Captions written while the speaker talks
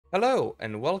Hello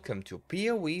and welcome to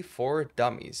PoE for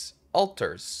Dummies.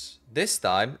 Altars. This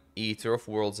time, Eater of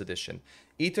Worlds edition.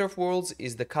 Eater of Worlds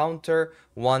is the counter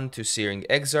one to Searing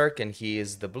Exarch, and he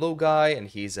is the blue guy, and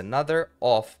he's another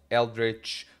of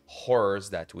Eldritch horrors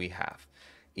that we have.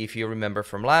 If you remember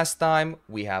from last time,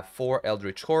 we have 4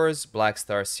 Eldritch horrors: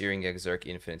 Blackstar, Searing Exarch,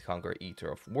 Infinite Hunger,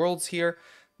 Eater of Worlds here.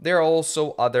 There are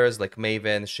also others like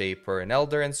Maven, Shaper, and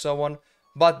Elder, and so on,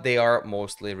 but they are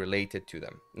mostly related to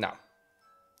them. Now,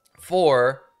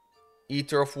 for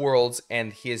Eater of Worlds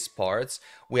and his parts,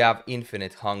 we have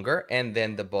Infinite Hunger, and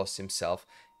then the boss himself,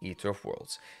 Eater of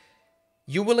Worlds.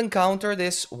 You will encounter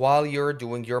this while you're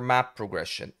doing your map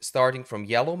progression. Starting from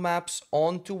yellow maps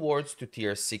on towards to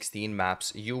tier 16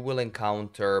 maps, you will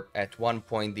encounter at one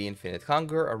point the Infinite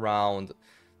Hunger around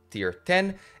tier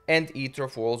 10 and Eater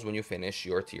of Worlds when you finish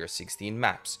your tier 16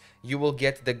 maps. You will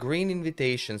get the green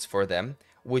invitations for them,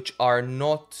 which are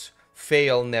not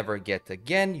fail, never get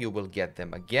again. You will get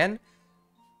them again,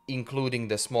 including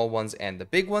the small ones and the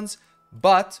big ones,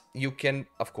 but you can,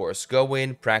 of course, go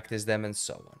in, practice them, and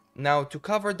so on. Now, to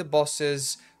cover the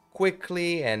bosses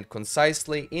quickly and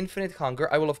concisely, Infinite Hunger,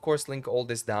 I will, of course, link all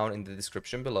this down in the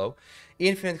description below.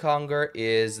 Infinite Hunger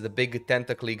is the big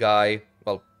tentacly guy,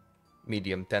 well,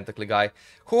 medium tentacly guy,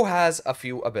 who has a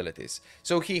few abilities.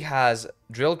 So he has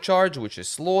Drill Charge, which is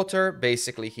Slaughter.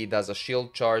 Basically, he does a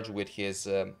shield charge with his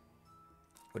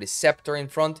scepter in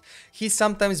front. He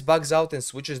sometimes bugs out and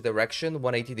switches direction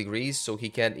 180 degrees, so he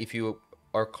can, if you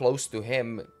are close to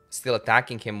him, still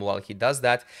attacking him while he does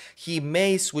that, he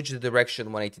may switch the direction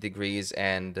 180 degrees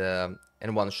and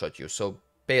one-shot you, so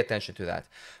pay attention to that.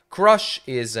 Crush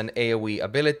is an AoE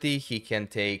ability. He can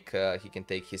take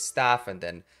his staff and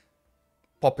then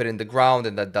pop it in the ground,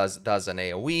 and that does an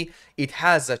AoE. It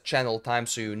has a channel time,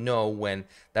 so you know when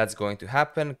that's going to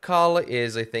happen. Cull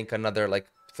is, I think, another like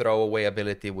throwaway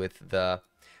ability with a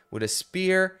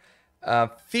spear.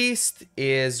 Feast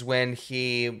is when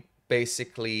he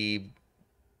basically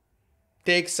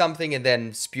takes something and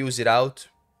then spews it out,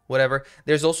 whatever.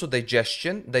 There's also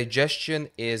Digestion. Digestion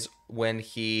is when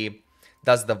he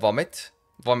does the vomit.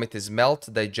 Vomit is Melt,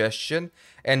 Digestion,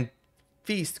 and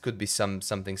Feast could be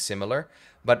something similar,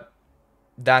 but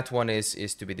that one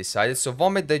is to be decided. So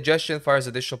Vomit, Digestion fires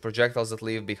additional projectiles that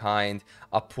leave behind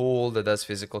a pool that does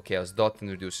physical chaos dot and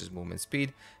reduces movement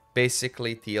speed.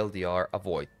 Basically, TLDR,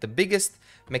 avoid. The biggest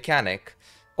mechanic,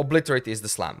 Obliterate is the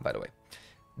slam, by the way.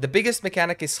 The biggest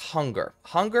mechanic is Hunger.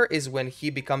 Hunger is when he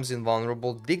becomes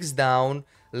invulnerable, digs down,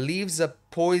 leaves a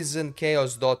poison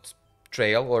chaos dot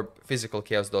trail or physical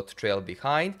chaos dot trail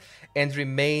behind, and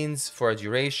remains for a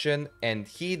duration, and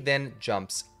he then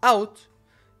jumps out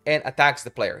and attacks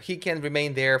the player. He can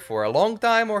remain there for a long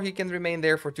time, or he can remain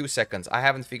there for 2 seconds. I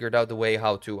haven't figured out the way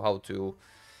how to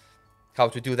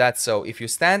do that. So if you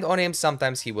stand on him,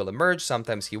 sometimes he will emerge,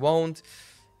 sometimes he won't.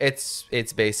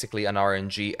 It's basically an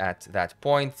RNG at that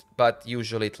point, but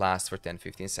usually it lasts for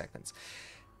 10-15 seconds.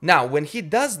 Now, when he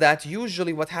does that,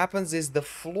 usually what happens is the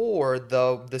floor,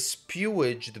 the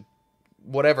spewage, the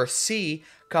whatever sea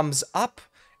comes up,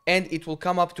 and it will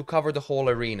come up to cover the whole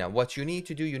arena. What you need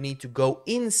to do, you need to go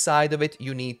inside of it,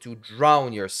 you need to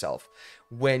drown yourself.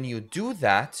 When you do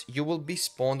that, you will be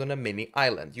spawned on a mini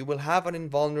island. You will have an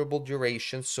invulnerable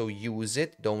duration, so use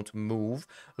it, don't move,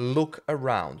 look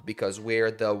around, because where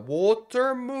the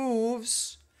water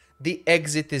moves, the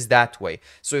exit is that way.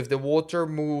 So if the water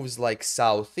moves like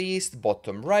southeast,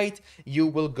 bottom right, you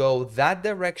will go that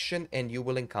direction and you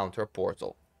will encounter a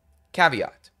portal.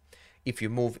 Caveat: if you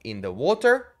move in the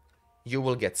water, you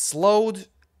will get slowed,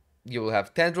 you will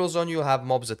have tendrils on you, you'll have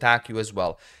mobs attack you as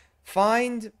well.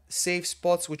 Find safe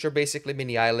spots, which are basically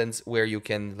mini islands, where you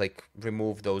can like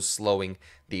remove those slowing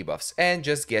debuffs and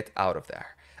just get out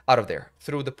of there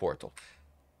through the portal.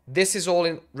 This is all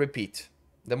in repeat.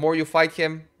 The more you fight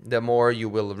him, the more you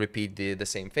will repeat the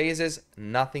same phases.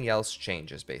 Nothing else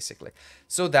changes, basically.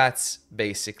 So that's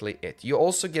basically it. You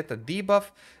also get a debuff,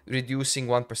 reducing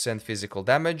 1% physical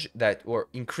damage, or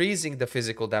increasing the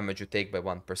physical damage you take by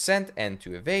 1%, and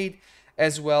to evade,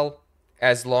 as well,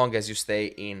 as long as you stay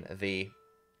in the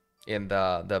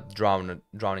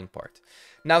drowning part.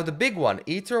 Now, the big one,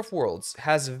 Eater of Worlds,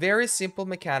 has a very simple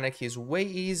mechanic. He's way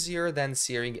easier than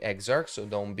Searing Exarch, so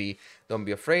don't be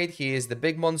afraid. He is the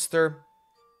big monster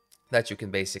that you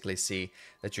can basically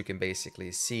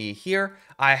see here.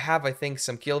 I have, I think,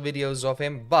 some kill videos of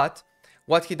him, but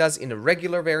what he does in a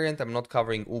regular variant, I'm not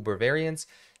covering Uber variants.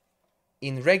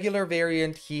 In regular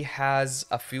variant, he has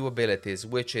a few abilities,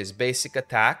 which is basic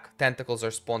attack. Tentacles are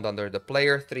spawned under the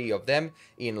player, 3 of them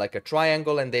in like a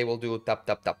triangle, and they will do tap,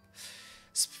 tap, tap.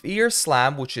 Sphere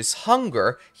Slam, which is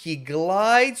hunger, he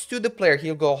glides to the player.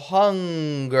 He'll go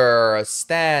hunger,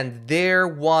 stand there,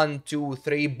 1, 2,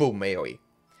 3, boom, AoE.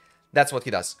 That's what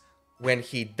he does. When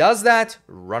he does that,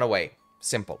 run away.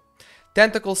 Simple.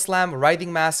 Tentacle Slam,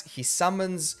 Riding Mass, he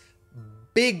summons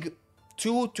big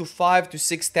 2 to 5 to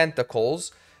 6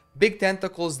 tentacles. Big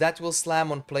tentacles that will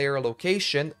slam on player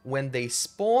location. When they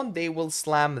spawn, they will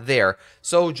slam there.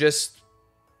 So just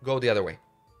go the other way.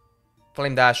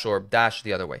 Flame Dash or dash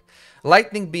the other way.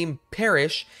 Lightning Beam,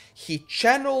 Perish. He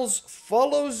channels,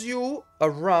 follows you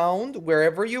around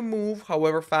wherever you move,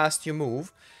 however fast you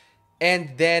move.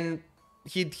 And then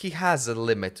he has a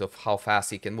limit of how fast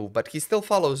he can move, but he still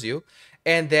follows you.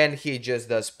 And then he just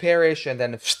does Perish and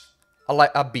then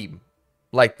a beam.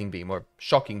 Lightning Beam or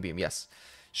Shocking Beam, yes.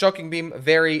 Shocking Beam,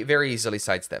 very, very easily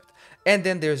sidestepped. And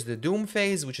then there's the Doom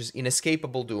phase, which is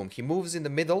Inescapable Doom. He moves in the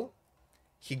middle.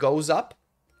 He goes up.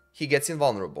 He gets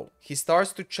invulnerable. He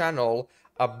starts to channel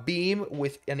a beam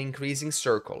with an increasing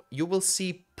circle. You will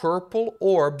see purple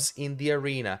orbs in the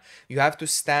arena. You have to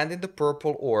stand in the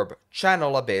purple orb,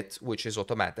 channel a bit, which is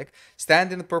automatic.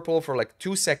 Stand in the purple for like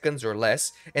 2 seconds or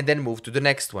less, and then move to the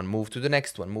next one, move to the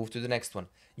next one, move to the next one.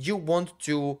 You want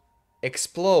to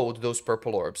explode those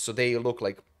purple orbs, so they look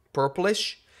like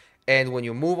purplish, and when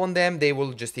you move on them, they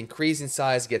will just increase in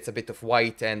size, gets a bit of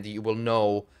white, and you will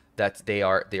know that they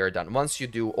are done. Once you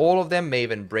do all of them,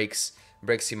 Maven breaks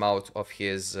him out of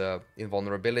his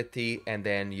invulnerability, and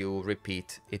then you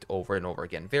repeat it over and over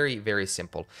again. Very, very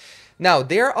simple. Now,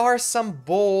 there are some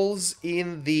balls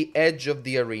in the edge of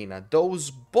the arena. Those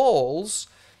balls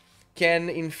can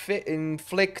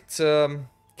inflict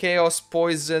chaos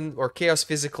poison or chaos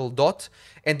physical dot,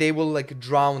 and they will like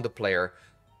drown the player.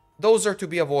 Those are to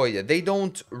be avoided. They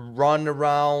don't run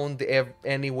around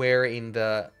anywhere in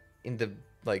the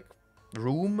like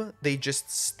room. They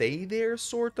just stay there,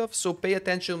 sort of. So pay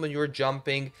attention when you're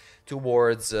jumping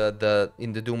towards in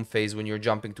the Doom phase, when you're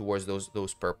jumping towards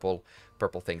those purple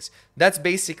things. That's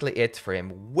basically it for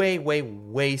him. Way, way,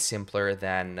 way simpler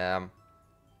than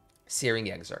Searing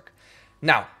Exarch.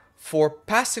 Now, for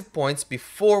passive points,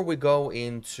 before we go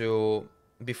into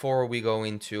the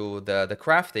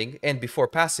crafting, and before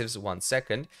passives, 1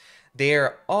 second,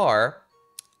 there are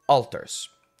altars.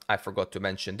 I forgot to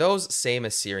mention those, same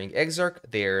as Searing Exarch.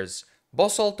 There's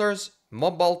boss altars,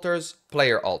 mob altars,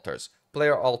 player altars.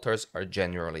 Player altars are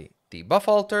generally debuff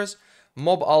altars.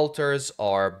 Mob altars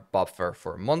are buffer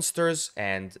for monsters,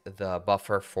 and the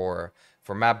buffer for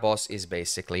map boss is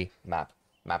basically map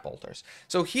altars.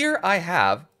 So here I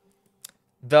have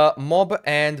the mob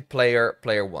and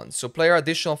player ones. So player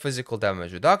additional physical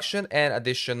damage reduction and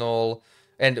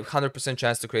 100%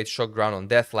 chance to create shock ground on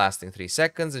death lasting 3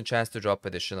 seconds and chance to drop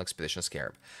additional expedition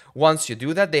scarab. Once you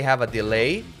do that, they have a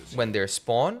delay when they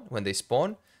spawn.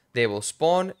 They will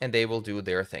spawn and they will do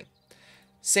their thing.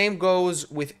 Same goes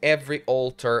with every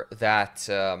altar that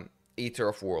Eater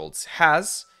of Worlds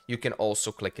has. You can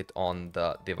also click it on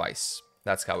the device.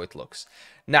 That's how it looks.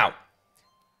 Now,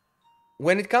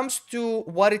 when it comes to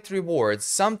what it rewards,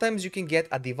 sometimes you can get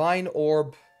a Divine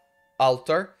Orb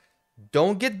altar.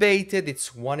 Don't get baited.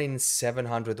 It's 1 in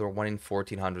 700 or 1 in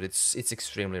 1400. It's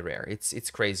extremely rare.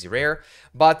 It's crazy rare.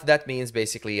 But that means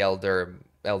basically elder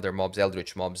mobs,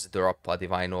 eldritch mobs drop a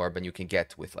Divine Orb, and you can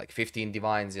get with like 15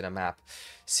 divines in a map.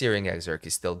 Searing Exarch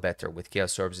is still better. With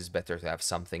Chaos Orbs, it's better to have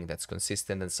something that's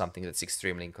consistent than something that's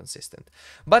extremely inconsistent.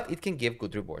 But it can give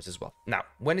good rewards as well. Now,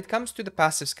 when it comes to the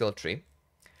passive skill tree,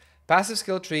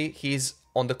 he's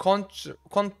on the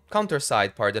counter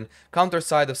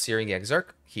side of Searing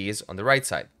Exarch. He is on the right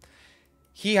side.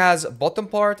 He has bottom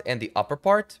part and the upper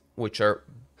part, which are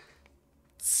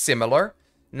similar.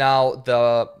 Now,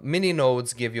 the mini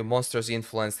nodes give you monsters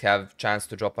influenced, have chance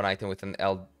to drop an item with an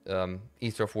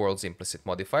Eater of Worlds implicit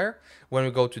modifier. When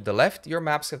we go to the left, your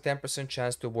maps have 10%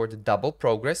 chance to award double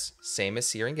progress, same as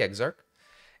Searing Exarch,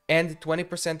 and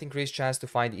 20% increased chance to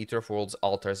find Eater of Worlds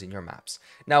altars in your maps.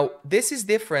 Now, this is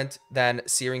different than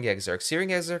Searing Exarch.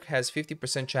 Searing Exarch has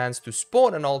 50% chance to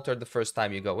spawn an altar the first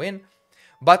time you go in,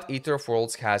 but Eater of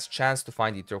Worlds has chance to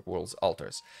find Eater of Worlds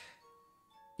altars.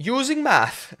 Using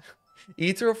math,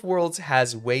 Eater of Worlds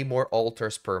has way more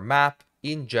altars per map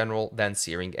in general than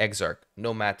Searing Exarch,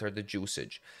 no matter the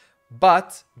usage.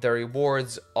 But the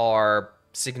rewards are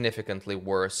significantly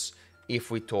worse if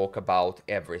we talk about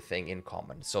everything in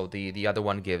common. So the other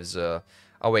one gives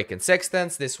Awakened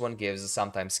Sextants, this one gives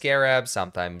sometimes Scarabs,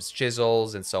 sometimes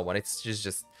Chisels, and so on. It's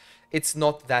just it's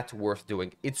not that worth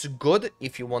doing. It's good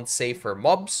if you want safer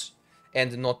mobs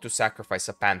and not to sacrifice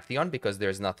a Pantheon, because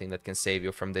there's nothing that can save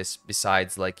you from this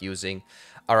besides like using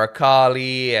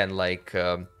Arakali and like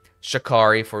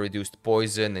Shakari for reduced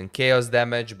poison and chaos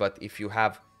damage, but if you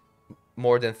have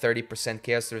more than 30%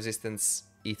 chaos resistance,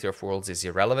 Ether of Worlds is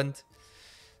irrelevant.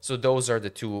 So those are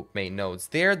the two main nodes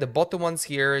there. The bottom ones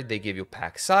here, they give you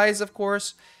pack size, of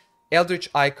course. Eldritch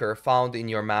Ichor found in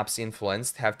your map's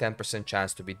influenced have 10%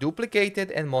 chance to be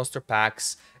duplicated, and monster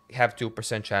packs have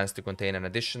 2% chance to contain an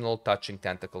additional touching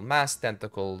tentacle mass.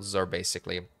 Tentacles are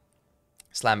basically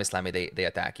slammy, they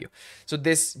attack you. So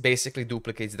this basically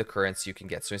duplicates the currency you can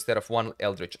get. So instead of 1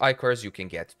 Eldritch Ichors, you can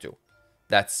get 2.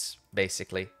 That's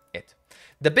basically it.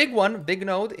 The big one, big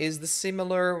node, is the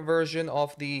similar version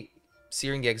of the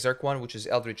Searing Exarch one, which is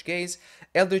Eldritch Gaze.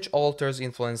 Eldritch altars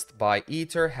influenced by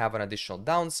Ether have an additional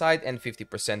downside and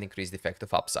 50% increased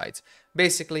effective upsides.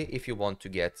 Basically, if you want to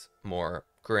get more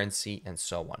currency and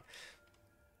so on.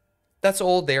 That's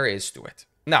all there is to it.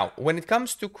 Now, when it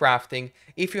comes to crafting,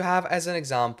 if you have, as an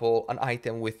example, an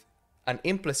item with an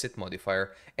implicit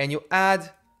modifier, and you add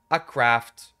a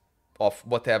craft of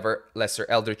whatever lesser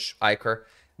Eldritch Ichor,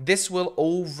 this will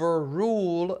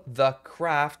overrule the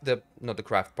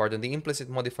implicit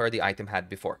modifier the item had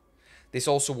before. This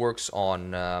also works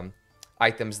on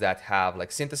items that have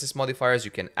like synthesis modifiers.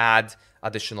 You can add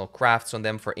additional crafts on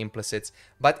them for implicits,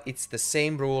 but it's the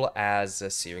same rule as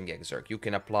Searing Exarch. You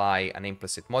can apply an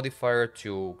implicit modifier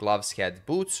to gloves, head,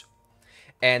 boots,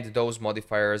 and those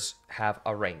modifiers have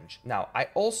a range. Now, I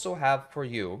also have for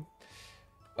you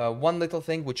one little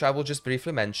thing which I will just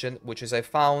briefly mention, which is I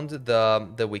found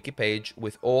the wiki page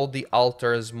with all the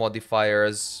altars,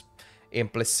 modifiers,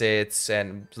 implicits,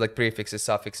 and like prefixes,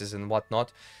 suffixes, and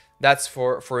whatnot. That's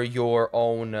for your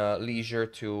own leisure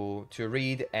to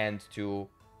read and to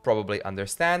probably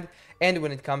understand. And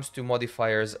when it comes to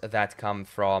modifiers that come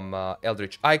from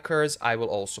Eldritch Ichors, I will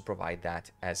also provide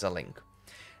that as a link.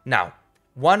 Now,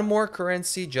 one more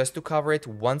currency just to cover it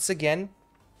once again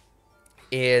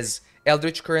is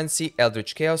Eldritch currency,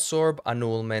 Eldritch Chaos Orb,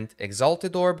 Annulment,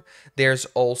 Exalted Orb. There's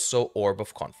also Orb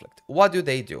of Conflict. What do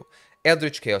they do?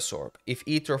 Eldritch Chaos Orb. If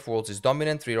Ether of Worlds is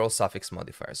dominant, reroll suffix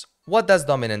modifiers. What does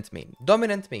dominant mean?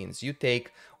 Dominant means you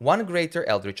take one greater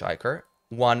Eldritch Ichor,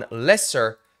 one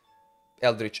lesser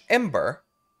Eldritch Ember,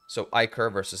 so Ichor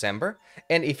versus Ember,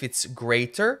 and if it's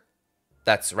greater,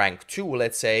 that's rank 2,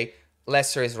 let's say,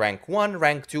 lesser is rank 1,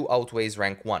 rank 2 outweighs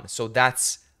rank 1. So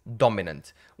that's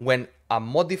dominant. When a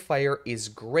modifier is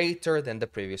greater than the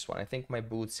previous one. I think my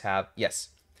boots have, yes.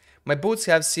 My boots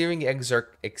have Searing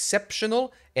Exarch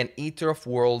Exceptional and Ether of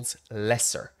Worlds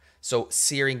Lesser. So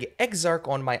Searing Exarch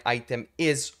on my item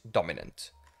is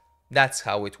dominant. That's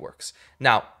how it works.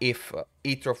 Now, if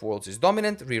Ether of Worlds is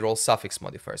dominant, reroll suffix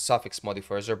modifiers. Suffix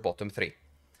modifiers are bottom 3.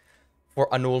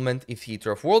 For Annulment, if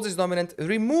Ether of Worlds is dominant,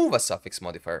 remove a suffix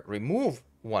modifier. Remove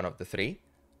one of the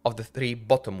three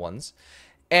bottom ones.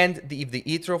 And if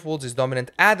the Ether of Worlds is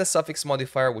dominant, add a suffix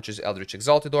modifier, which is Eldritch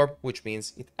Exalted Orb, which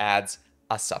means it adds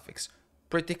a suffix.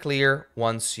 Pretty clear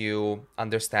once you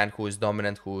understand who is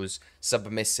dominant, who's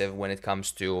submissive when it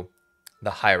comes to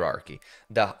the hierarchy.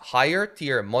 The higher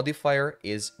tier modifier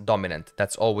is dominant.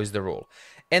 That's always the rule.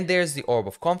 And there's the Orb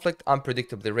of Conflict,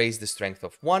 unpredictably raise the strength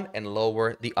of one and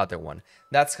lower the other one.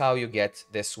 That's how you get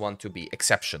this one to be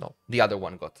exceptional. The other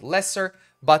one got lesser,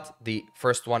 but the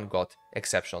first one got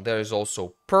exceptional. There is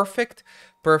also perfect.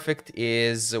 Perfect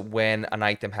is when an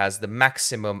item has the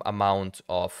maximum amount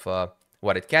of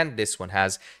what it can. This one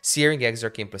has Searing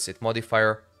Exarch implicit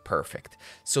modifier, perfect.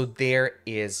 So there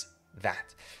is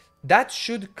that. That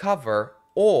should cover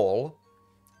all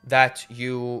that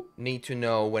you need to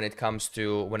know when it comes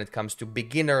to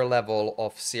beginner level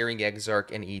of Searing Exarch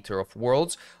and Ether of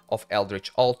Worlds, of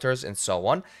Eldritch Altars, and so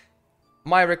on.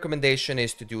 My recommendation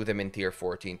is to do them in tier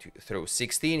 14 through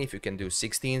 16. If you can do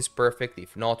 16s, perfect.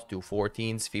 If not, do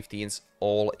 14s, 15s,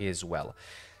 all is well.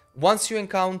 Once you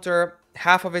encounter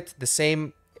half of it, the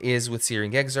same is with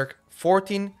Searing Exarch.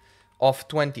 14 of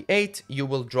 28, you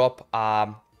will drop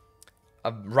a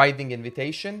Writhing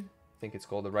Invitation. I think it's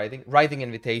called a Writhing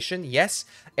Invitation, yes.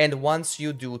 And once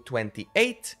you do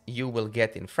 28, you will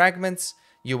get in fragments,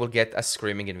 you will get a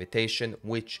Screaming Invitation,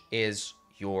 which is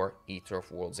your Ether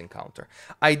of Worlds encounter.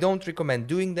 I don't recommend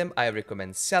doing them, I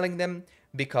recommend selling them,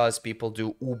 because people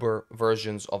do uber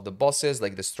versions of the bosses,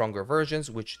 like the stronger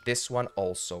versions, which this one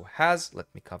also has.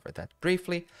 Let me cover that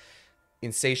briefly.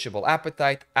 Insatiable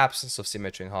Appetite, Absence of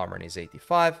Symmetry and Harmony is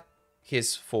 85.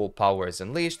 His full power is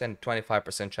unleashed, and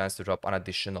 25% chance to drop an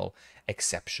additional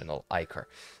exceptional Ichor.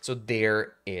 So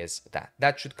there is that.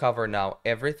 That should cover now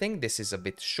everything. This is a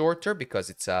bit shorter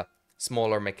because it's a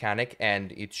smaller mechanic,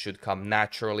 and it should come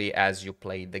naturally as you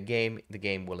play the game. The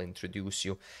game will introduce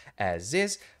you as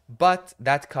is, but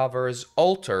that covers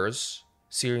altars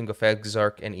Searing of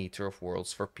Exarch, and Eater of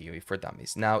Worlds for PoE for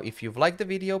Dummies. Now, if you've liked the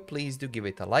video, please do give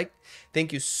it a like.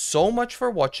 Thank you so much for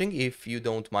watching. If you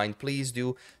don't mind, please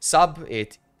do sub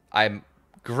it. I'm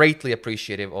greatly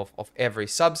appreciative of every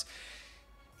subs.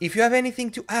 If you have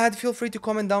anything to add, feel free to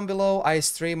comment down below. I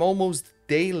stream almost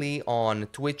daily on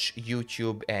Twitch,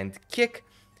 YouTube, and Kick.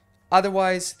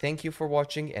 Otherwise, thank you for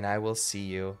watching, and I will see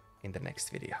you in the next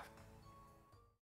video.